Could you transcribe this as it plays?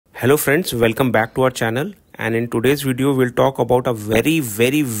Hello friends, welcome back to our channel, and in today's video we'll talk about a very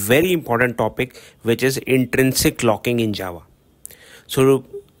important topic, which is intrinsic locking in Java.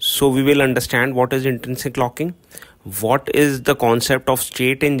 So we will understand what is intrinsic locking, what is the concept of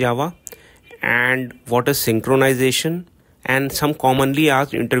state in Java, and what is synchronization, and some commonly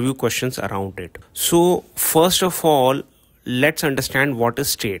asked interview questions around it. So first of all, let's understand what is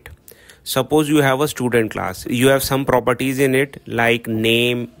state. Suppose you have a student class, you have some properties in it like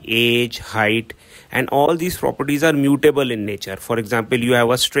name, age, height, and all these properties are mutable in nature. For example, you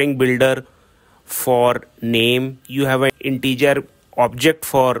have a string builder for name, you have an integer object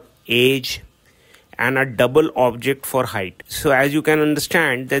for age, and a double object for height. So as you can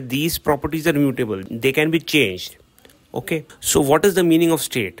understand that these properties are mutable, they can be changed. Okay, so what is the meaning of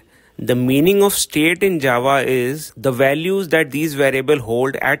state? The meaning of state in Java is the values that these variables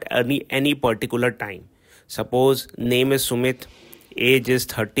hold at any particular time. Suppose name is Sumit, age is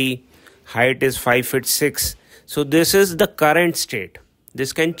 30, height is 5 feet 6. So this is the current state.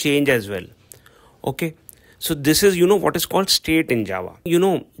 This can change as well. Okay. So this is, what is called state in Java.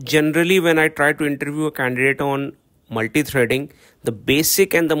 Generally when I try to interview a candidate on multi-threading, the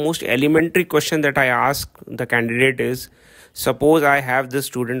basic and the most elementary question that I ask the candidate is, suppose I have this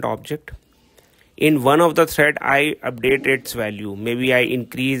student object. In one of the thread, I update its value. Maybe I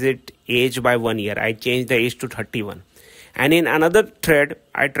increase its age by 1 year. I change the age to 31. And in another thread,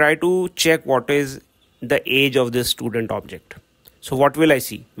 I try to check what is the age of this student object. So what will I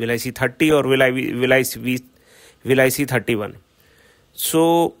see? Will I see 30 or will I see 31?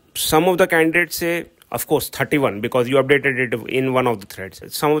 So some of the candidates say, of course, 31 because you updated it in one of the threads.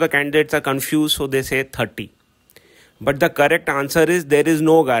 Some of the candidates are confused, so they say 30. But the correct answer is there is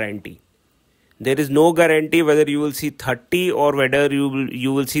no guarantee. There is no guarantee whether you will see 30 or whether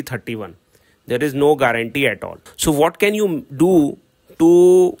you will see 31. There is no guarantee at all. So what can you do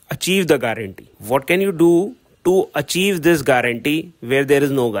to achieve the guarantee? What can you do to achieve this guarantee where there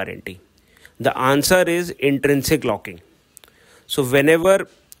is no guarantee? The answer is intrinsic locking. So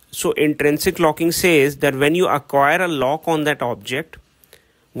intrinsic locking says that when you acquire a lock on that object,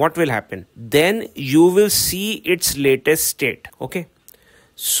 what will happen? Then you will see its latest state. Okay.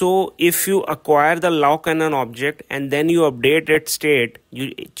 So if you acquire the lock on an object and then you update its state,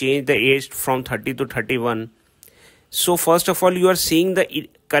 you change the age from 30 to 31. So first of all, you are seeing the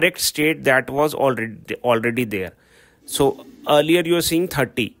correct state that was already there. So earlier you are seeing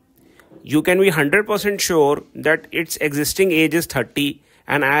 30. You can be 100% sure that its existing age is 30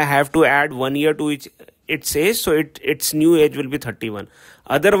 and I have to add 1 year to its age, so its new age will be 31.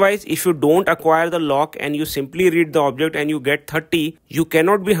 Otherwise, if you don't acquire the lock and you simply read the object and you get 30, you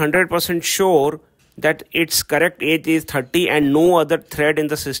cannot be 100% sure that its correct age is 30 and no other thread in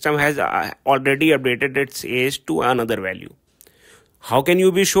the system has already updated its age to another value. How can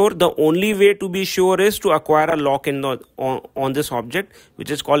you be sure? The only way to be sure is to acquire a lock on this object,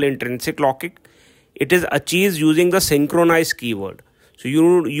 which is called intrinsic locking. It is achieved using the synchronize keyword. So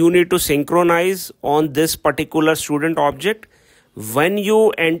you need to synchronize on this particular student object. When you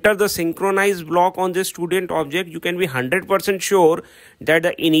enter the synchronize block on this student object, you can be 100% sure that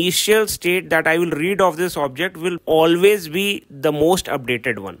the initial state that I will read of this object will always be the most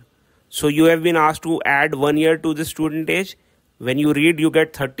updated one. So you have been asked to add 1 year to the student age. When you read, you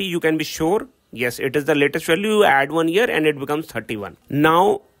get 30. You can be sure, yes, it is the latest value. You add 1 year and it becomes 31.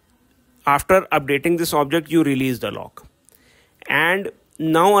 Now, after updating this object, you release the lock. And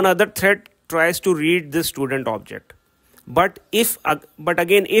now another thread tries to read this student object. But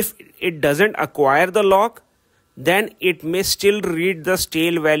again, if it doesn't acquire the lock, then it may still read the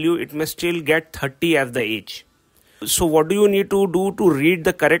stale value. It may still get 30 as the age. So what do you need to do to read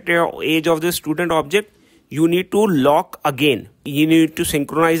the correct age of this student object? You need to lock again. You need to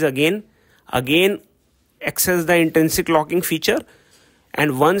synchronize again. Again, access the intrinsic locking feature.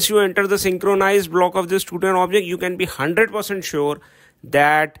 And once you enter the synchronized block of the student object, you can be 100% sure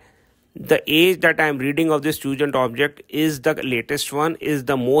that the age that I am reading of this student object is the latest one, is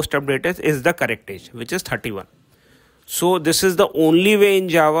the most updated, is the correct age, which is 31. So this is the only way in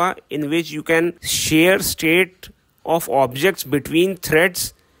Java in which you can share state of objects between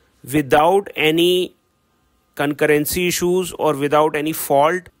threads without any concurrency issues or without any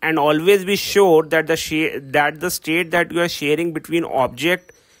fault, and always be sure that the state that you are sharing between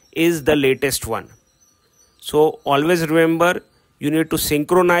object is the latest one. So always remember, you need to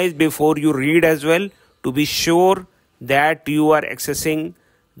synchronize before you read as well to be sure that you are accessing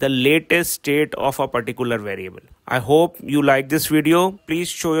the latest state of a particular variable. I hope you like this video. Please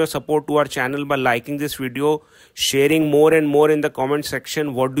show your support to our channel by liking this video, sharing more and more in the comment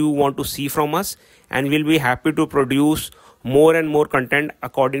section what do you want to see from us, and we'll be happy to produce more and more content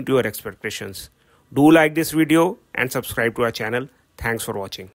according to your expectations. Do like this video and subscribe to our channel. Thanks for watching.